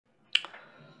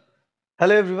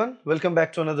Hello everyone, welcome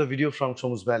back to another video from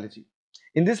Shomu's Biology.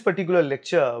 In this particular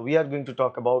lecture, we are going to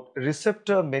talk about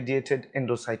receptor-mediated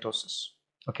endocytosis.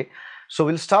 Okay, so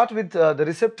we'll start with the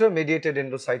receptor-mediated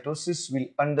endocytosis. We'll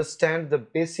understand the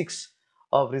basics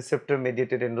of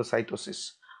receptor-mediated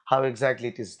endocytosis, how exactly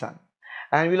it is done.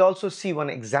 And we'll also see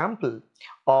one example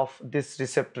of this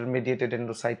receptor-mediated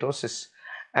endocytosis,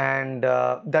 and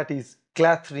that is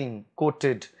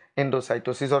clathrin-coated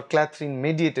endocytosis or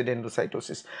clathrin-mediated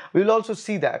endocytosis. We will also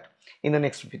see that in the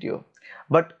next video.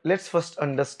 But let's first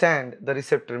understand the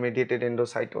receptor-mediated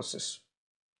endocytosis.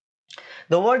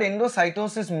 The word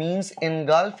endocytosis means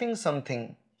engulfing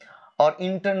something or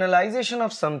internalization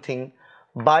of something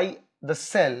by the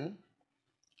cell,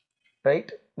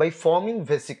 right, by forming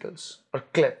vesicles or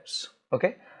clefts.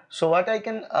 Okay, so what I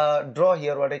can draw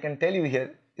here, what I can tell you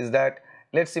here is that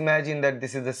let's imagine that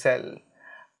this is the cell,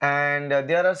 and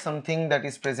there are something that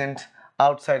is present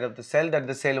outside of the cell that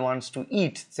the cell wants to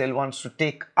eat, cell wants to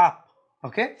take up.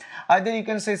 Okay, either you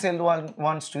can say cell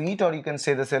wants to eat, or you can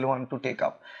say the cell wants to take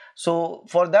up. So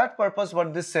for that purpose,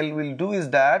 what this cell will do is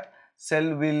that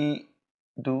cell will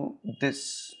do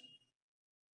this.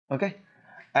 Okay,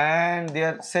 and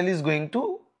their cell is going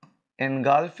to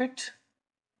engulf it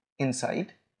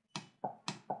inside.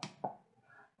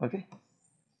 Okay,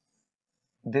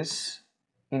 this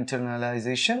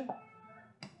internalization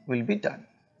will be done.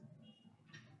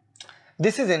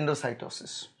 This is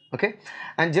endocytosis. Okay,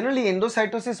 and generally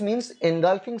endocytosis means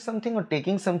engulfing something or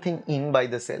taking something in by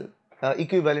the cell,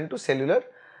 equivalent to cellular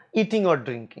eating or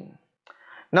drinking.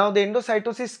 Now the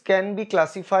endocytosis can be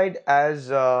classified as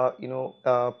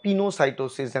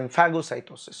pinocytosis and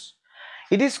phagocytosis.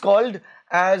 It is called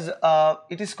as a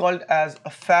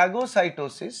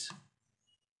phagocytosis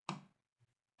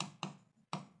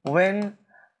when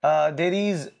there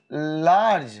is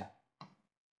large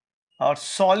or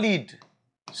solid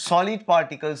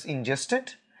particles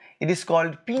ingested. It is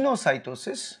called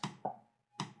pinocytosis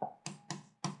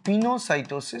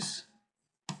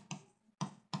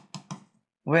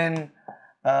when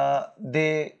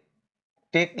they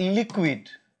take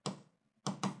liquid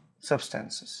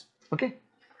substances. Okay,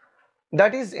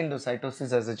 that is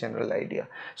endocytosis as a general idea.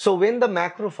 So when the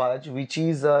macrophage, which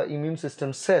is a immune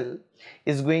system cell,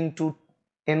 is going to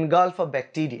engulf a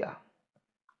bacteria,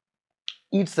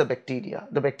 eats the bacteria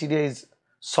is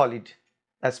solid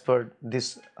as per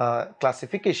this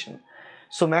classification.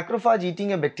 So macrophage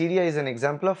eating a bacteria is an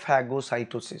example of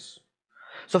phagocytosis.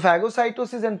 So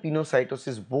phagocytosis and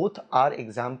pinocytosis both are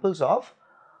examples of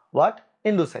what?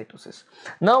 Endocytosis.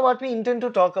 Now what we intend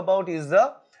to talk about is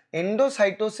the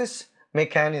endocytosis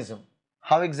mechanism.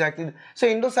 How exactly? So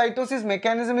endocytosis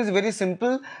mechanism is very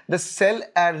simple. The cell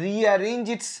rearrange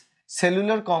its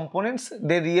cellular components.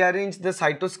 They rearrange the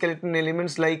cytoskeleton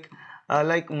elements like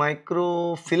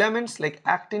microfilaments, like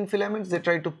actin filaments. They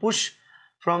try to push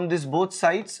from this both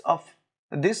sides of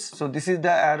this. So this is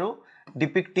the arrow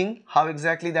depicting how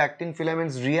exactly the actin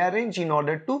filaments rearrange in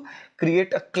order to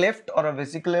create a cleft or a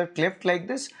vesicular cleft like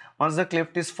this. Once the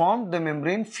cleft is formed, the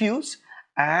membrane fuse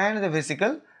and the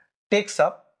vesicle takes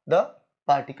up the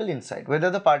particle inside. Whether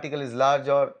the particle is large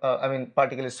or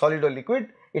particle is solid or liquid,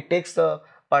 it takes the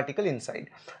particle inside.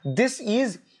 This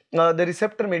is the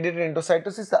receptor mediated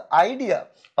endocytosis, the idea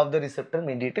of the receptor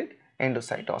mediated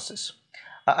endocytosis.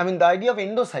 The idea of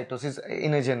endocytosis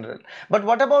in a general. But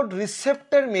what about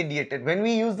receptor mediated? When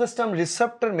we use this term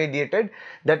receptor mediated,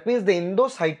 that means the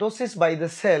endocytosis by the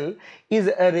cell is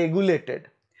regulated.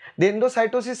 The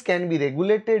endocytosis can be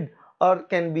regulated or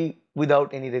can be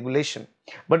without any regulation.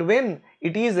 But when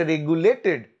it is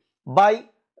regulated by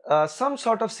some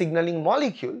sort of signaling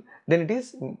molecule, then it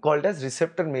is called as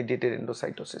receptor mediated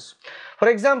endocytosis. For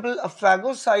example, a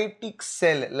phagocytic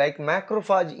cell like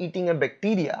macrophage eating a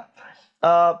bacteria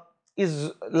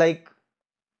is like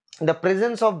the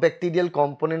presence of bacterial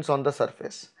components on the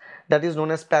surface, that is known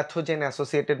as pathogen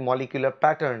associated molecular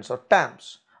patterns or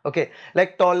PAMs. Okay,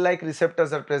 like toll-like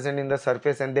receptors are present in the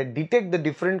surface, and they detect the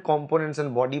different components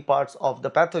and body parts of the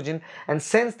pathogen and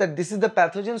sense that this is the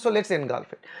pathogen, so let's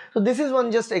engulf it. So this is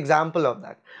one just example of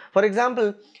that. For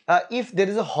example, if there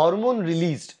is a hormone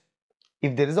released,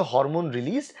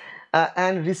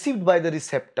 and received by the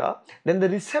receptor, then the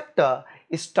receptor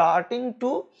is starting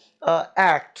to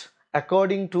act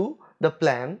according to the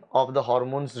plan of the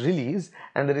hormone's release,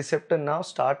 and the receptor now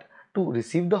start to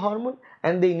receive the hormone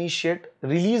and they initiate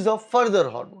release of further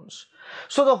hormones.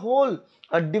 So the whole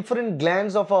different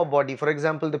glands of our body, for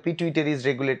example, the pituitary is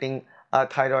regulating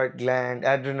thyroid gland,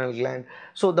 adrenal gland.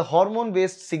 So the hormone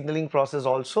based signaling process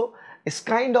also is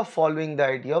kind of following the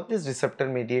idea of this receptor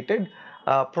mediated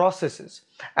processes,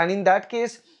 and in that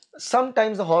case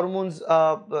sometimes the hormones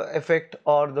effect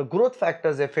or the growth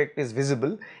factors effect is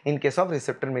visible in case of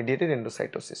receptor mediated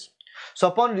endocytosis. So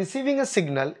upon receiving a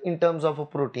signal in terms of a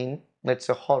protein, that's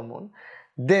a hormone,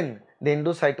 then the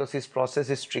endocytosis process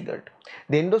is triggered.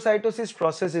 The endocytosis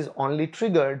process is only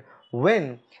triggered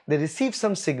when they receive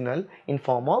some signal in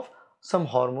form of some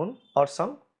hormone or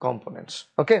some components.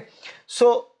 Okay,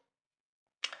 so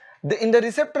in the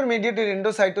receptor mediated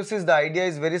endocytosis, the idea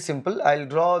is very simple. I'll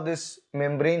draw this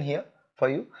membrane here for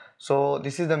you. So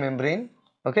this is the membrane,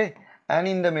 okay, and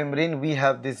in the membrane we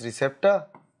have this receptor,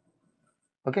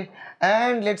 okay,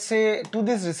 and let's say to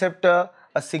this receptor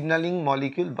a signaling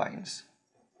molecule binds,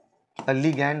 a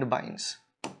ligand binds,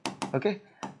 okay,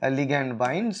 a ligand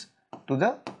binds to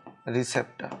the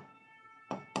receptor.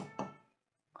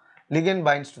 Ligand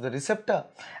binds to the receptor,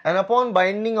 and upon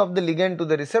binding of the ligand to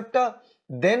the receptor,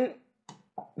 then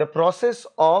the process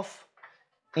of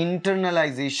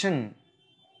internalization,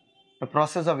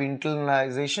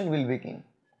 will begin.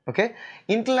 Okay,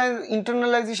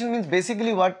 internalization means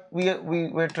basically what we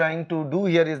were trying to do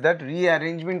here is that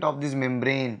rearrangement of this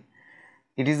membrane.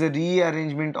 It is a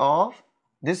rearrangement of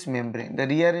this membrane. The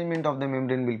rearrangement of the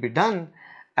membrane will be done,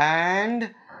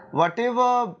 and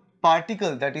whatever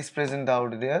particle that is present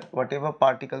out there, whatever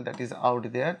particle that is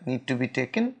out there need to be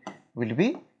taken, will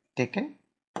be taken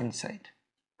inside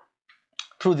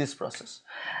through this process.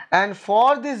 And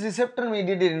for this receptor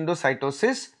mediated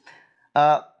endocytosis,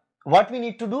 what we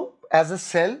need to do as a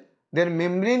cell, their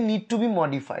membrane need to be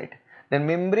modified. The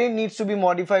membrane needs to be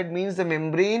modified means the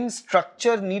membrane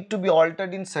structure need to be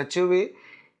altered in such a way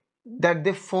that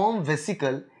they form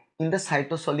vesicle in the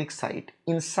cytosolic site.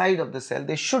 Inside of the cell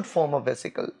they should form a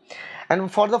vesicle,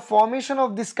 and for the formation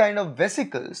of this kind of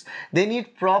vesicles they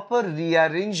need proper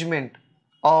rearrangement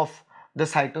of the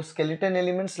cytoskeleton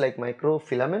elements like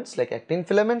microfilaments, like actin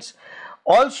filaments.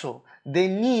 Also they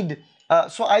need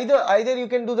so either you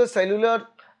can do the cellular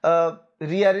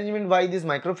rearrangement by these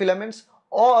microfilaments,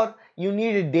 or you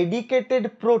need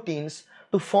dedicated proteins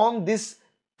to form this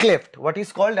cleft, what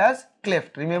is called as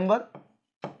cleft. Remember,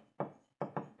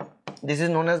 this is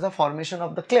known as the formation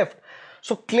of the cleft.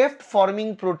 So cleft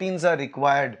forming proteins are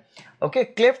required, okay,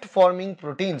 cleft forming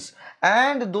proteins,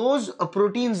 and those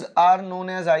proteins are known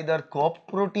as either COP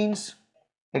proteins,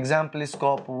 example is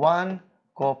COP1,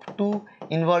 COP2,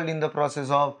 involved in the process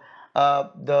of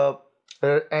the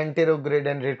anterograde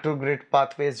and retrograde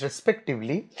pathways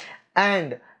respectively,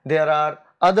 and there are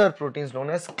other proteins known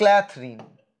as clathrin.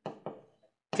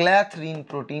 Clathrin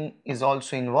protein is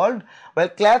also involved. Well,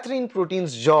 clathrin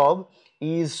protein's job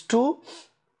is to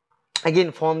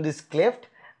again form this cleft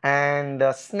and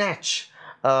snatch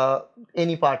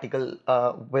any particle,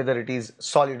 whether it is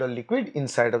solid or liquid,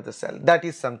 inside of the cell. That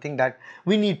is something that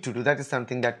we need to do, that is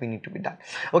something that we need to be done.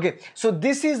 Okay, so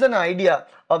this is an idea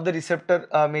of the receptor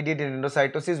mediated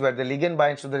endocytosis, where the ligand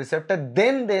binds to the receptor,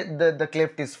 then the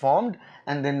cleft is formed,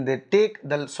 and then they take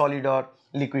the solid or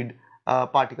liquid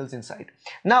particles inside.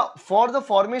 Now for the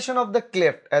formation of the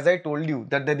cleft, as I told you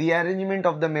that the rearrangement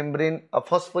of the membrane of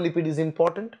phospholipid is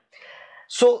important.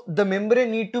 So the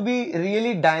membrane need to be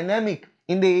really dynamic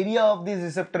in the area of this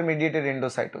receptor mediated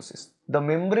endocytosis. The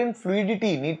membrane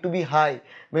fluidity need to be high,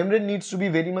 membrane needs to be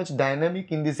very much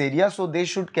dynamic in this area, so they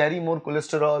should carry more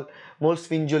cholesterol, more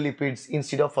sphingolipids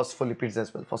instead of phospholipids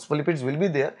as well. Phospholipids will be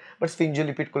there, but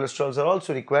sphingolipid cholesterols are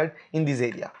also required in this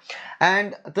area.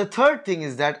 And the third thing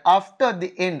is that after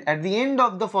the end, at the end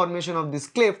of the formation of this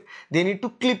cleft, they need to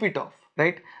clip it off,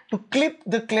 right? To clip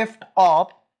the cleft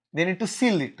off, they need to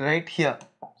seal it right here.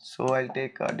 So I'll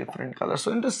take a different color,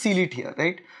 so I need to seal it here,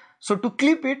 right? So to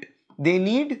clip it, they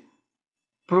need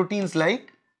proteins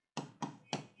like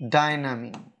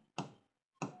dynamine.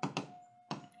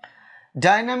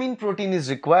 Dynamine protein is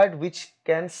required, which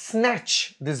can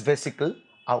snatch this vesicle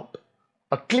out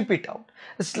or clip it out.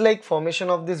 It's like formation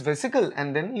of this vesicle,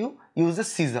 and then you use a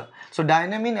scissor. So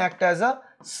dynamine act as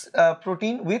a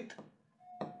protein with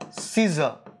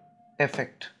scissor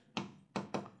effect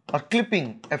or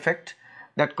clipping effect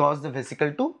that cause the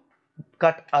vesicle to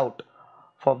cut out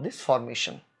for this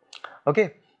formation.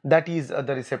 Okay, that is the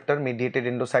receptor mediated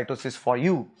endocytosis for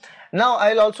you. Now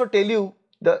I'll also tell you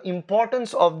the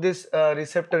importance of this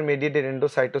receptor mediated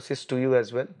endocytosis to you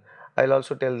as well. I'll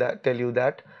also tell you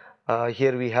that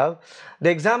here we have the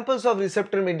examples of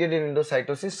receptor mediated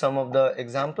endocytosis, some of the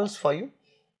examples for you.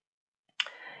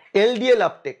 LDL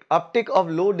uptake of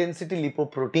low density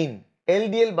lipoprotein.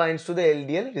 LDL binds to the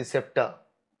LDL receptor.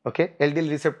 Okay,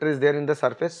 LDL receptor is there in the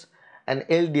surface, and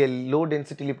LDL, low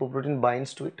density lipoprotein,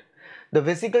 binds to it. The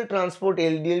vesicle transport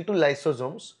LDL to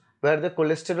lysosomes where the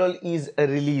cholesterol is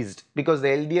released, because the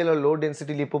LDL or low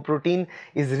density lipoprotein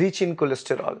is rich in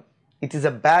cholesterol. It is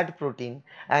a bad protein,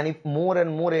 and if more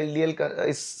and more LDL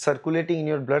is circulating in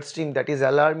your bloodstream, that is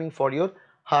alarming for your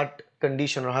heart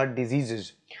condition or heart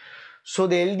diseases. So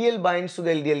the LDL binds to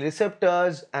the LDL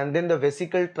receptors, and then the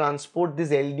vesicle transport this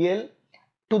LDL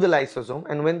to the lysosome,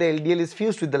 and when the LDL is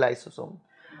fused with the lysosome,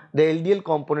 the LDL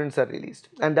components are released,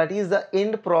 and that is the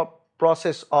end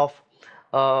process of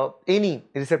any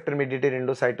receptor mediated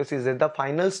endocytosis. At the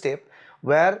final step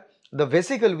where the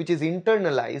vesicle which is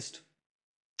internalized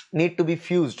need to be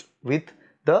fused with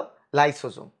the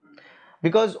lysosome,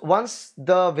 because once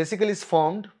the vesicle is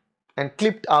formed and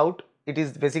clipped out,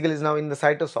 vesicle is now in the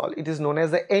cytosol, it is known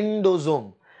as the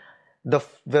endosome. The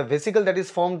vesicle that is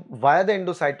formed via the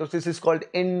endocytosis is called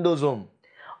endosome,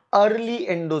 early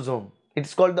endosome.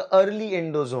 It's called the early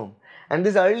endosome, and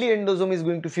this early endosome is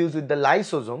going to fuse with the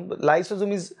lysosome. The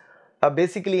lysosome is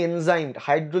basically enzymed,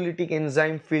 hydrolytic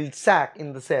enzyme filled sac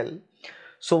in the cell.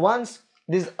 So once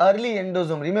this early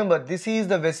endosome, remember this is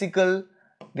the vesicle,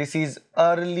 this is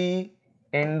early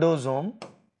endosome,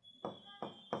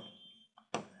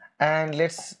 and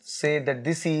let's say that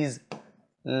this is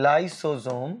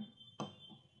lysosome.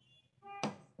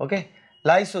 Okay,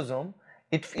 lysosome,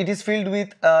 it is filled with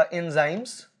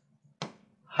enzymes,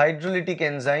 hydrolytic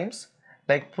enzymes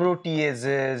like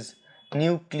proteases,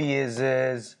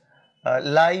 nucleases,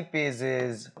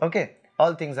 lipases. Okay,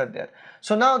 all things are there.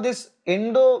 So now this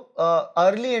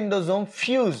early endosome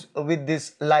fuse with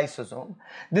this lysosome.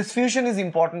 This fusion is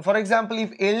important. For example,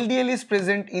 if LDL is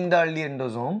present in the early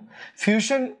endosome,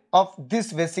 fusion of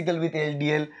this vesicle with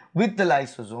LDL with the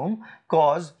lysosome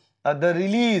cause the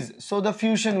release. So the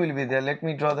fusion will be there. Let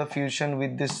me draw the fusion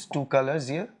with these two colors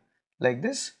here, like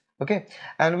this. Okay,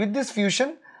 and with this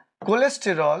fusion,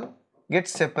 cholesterol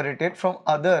gets separated from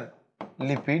other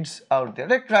lipids out there,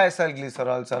 like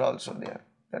triacylglycerols are also there.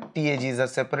 The TAGs are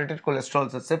separated,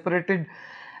 cholesterols are separated.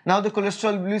 Now the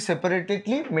cholesterol will be separately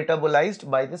metabolized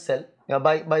by the cell,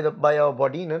 by our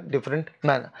body in a different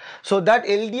manner. So that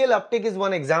LDL uptake is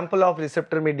one example of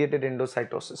receptor mediated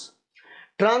endocytosis.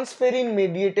 Transferrin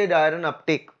mediated iron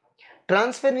uptake.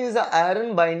 Transferrin is an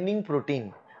iron binding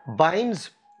protein, binds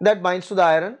to the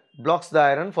iron, blocks the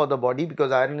iron for the body,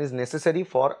 because iron is necessary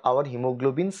for our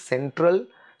hemoglobin central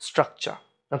structure.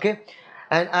 Okay,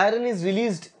 and iron is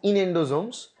released in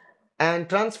endosomes, and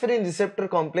transferrin receptor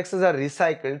complexes are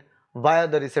recycled via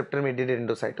the receptor mediated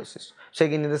endocytosis. So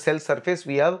again, in the cell surface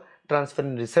we have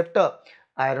transferrin receptor,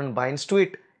 iron binds to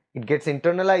it, it gets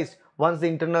internalized. Once the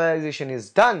internalization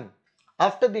is done,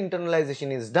 after the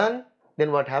internalization is done,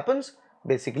 then what happens?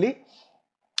 Basically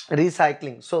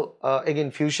recycling. So again,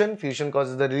 fusion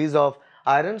causes the release of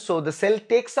iron. So the cell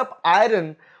takes up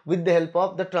iron with the help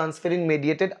of the transferrin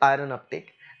mediated iron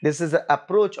uptake. This is the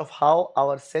approach of how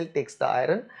our cell takes the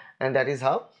iron, and that is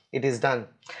how it is done.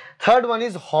 Third one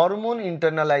is hormone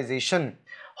internalization.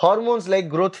 Hormones like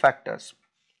growth factors,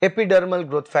 epidermal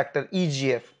growth factor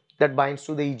EGF, that binds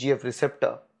to the EGF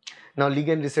receptor. Now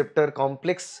ligand receptor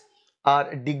complex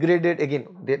are degraded, again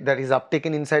that is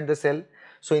uptaken inside the cell.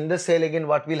 So in the cell, again,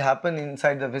 what will happen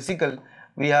inside the vesicle,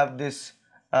 we have this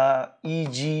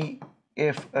EGF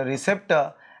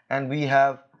receptor, and we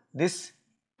have this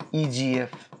EGF.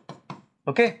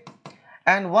 Okay,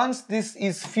 and once this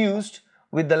is fused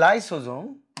with the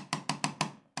lysosome,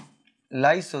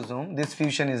 this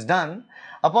fusion is done.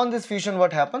 Upon this fusion,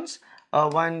 what happens?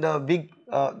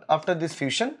 After this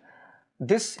fusion,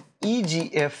 this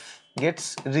EGF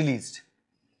gets released,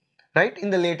 right,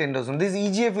 in the late endosome. This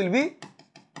EGF will be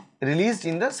released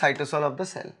in the cytosol of the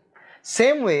cell.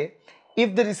 Same way,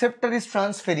 if the receptor is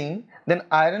transferring, then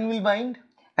iron will bind,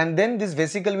 and then this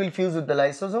vesicle will fuse with the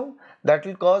lysosome. That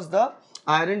will cause the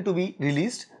iron to be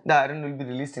released. The iron will be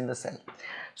released in the cell.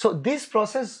 So this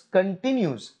process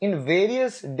continues in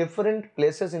various different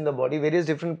places in the body, various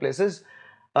different places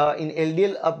in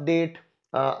LDL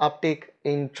uptake,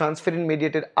 in transferrin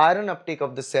mediated iron uptake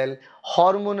of the cell,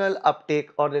 hormonal uptake,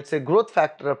 or let's say growth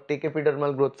factor uptake,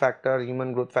 epidermal growth factor,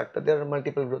 human growth factor. There are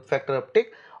multiple growth factor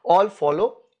uptake, all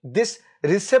follow this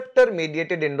receptor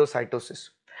mediated endocytosis.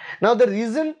 Now the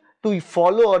reason to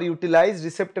follow or utilize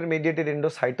receptor mediated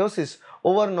endocytosis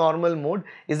over normal mode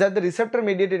is that the receptor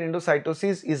mediated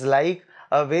endocytosis is like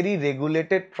a very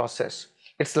regulated process.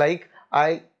 It's like,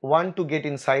 I want to get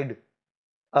inside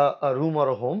a room or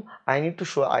a home, I need to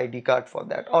show ID card for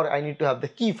that, or I need to have the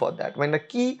key for that. When the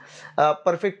key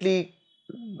perfectly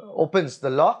opens the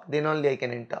lock, then only I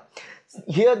can enter.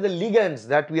 Here the ligands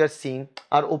that we are seeing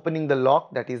are opening the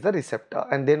lock, that is the receptor,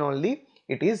 and then only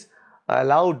it is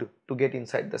allowed to get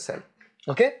inside the cell.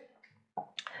 Okay,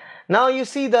 now you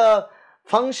see the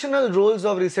Functional roles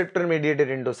of receptor mediated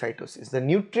endocytosis. The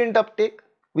nutrient uptake,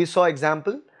 we saw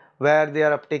example where they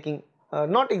are uptaking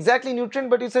not exactly nutrient,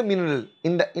 but it's a mineral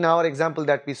in our example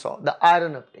that we saw, the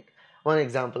iron uptake, one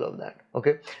example of that.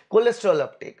 Okay, cholesterol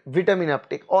uptake, vitamin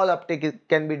uptake, all uptake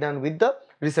can be done with the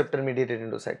receptor mediated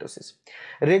endocytosis.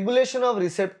 Regulation of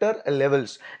receptor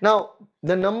levels. Now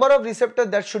the number of receptors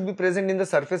that should be present in the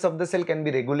surface of the cell can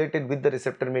be regulated with the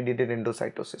receptor mediated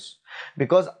endocytosis,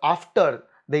 because after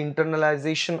the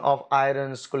internalization of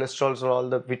irons, cholesterols, or all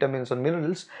the vitamins or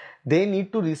minerals, they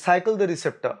need to recycle the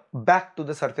receptor back to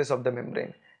the surface of the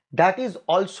membrane. That is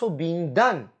also being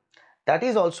done. That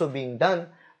is also being done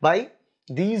by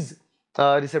these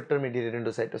receptor mediated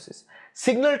endocytosis.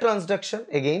 Signal transduction,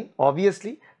 again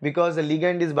obviously, because the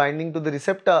ligand is binding to the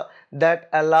receptor, that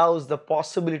allows the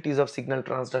possibilities of signal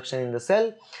transduction in the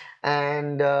cell,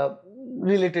 and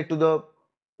related to the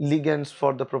ligands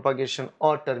for the propagation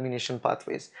or termination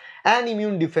pathways. And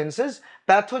immune defenses.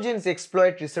 Pathogens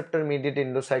exploit receptor mediated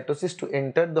endocytosis to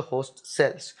enter the host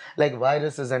cells, like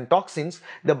viruses and toxins.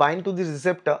 They bind to the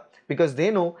receptor because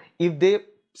they know if they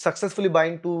successfully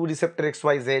bind to receptor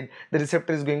XYZ, the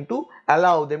receptor is going to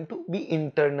allow them to be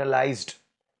internalized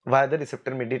via the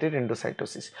receptor mediated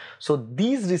endocytosis. So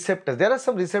these receptors, there are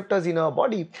some receptors in our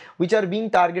body which are being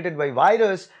targeted by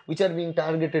virus, which are being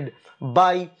targeted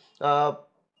by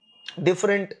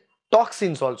different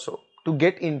toxins also, to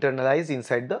get internalized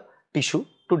inside the tissue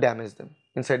to damage them,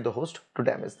 inside the host to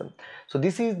damage them. So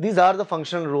these are the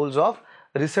functional roles of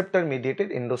receptor mediated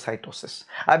endocytosis.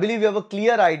 I believe you have a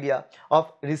clear idea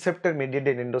of receptor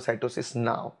mediated endocytosis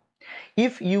now.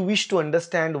 If you wish to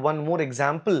understand one more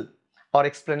example or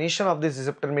explanation of this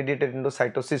receptor mediated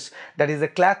endocytosis, that is a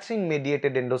clathrin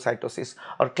mediated endocytosis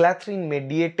or clathrin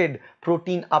mediated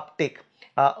protein uptake,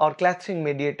 or clathrin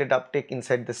mediated uptake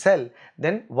inside the cell,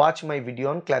 then watch my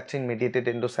video on clathrin mediated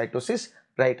endocytosis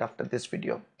right after this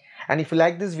video. And if you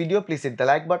like this video, please hit the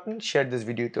like button, share this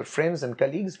video with your friends and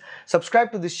colleagues,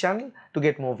 subscribe to this channel to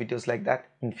get more videos like that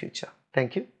in future.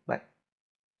 Thank you. Bye.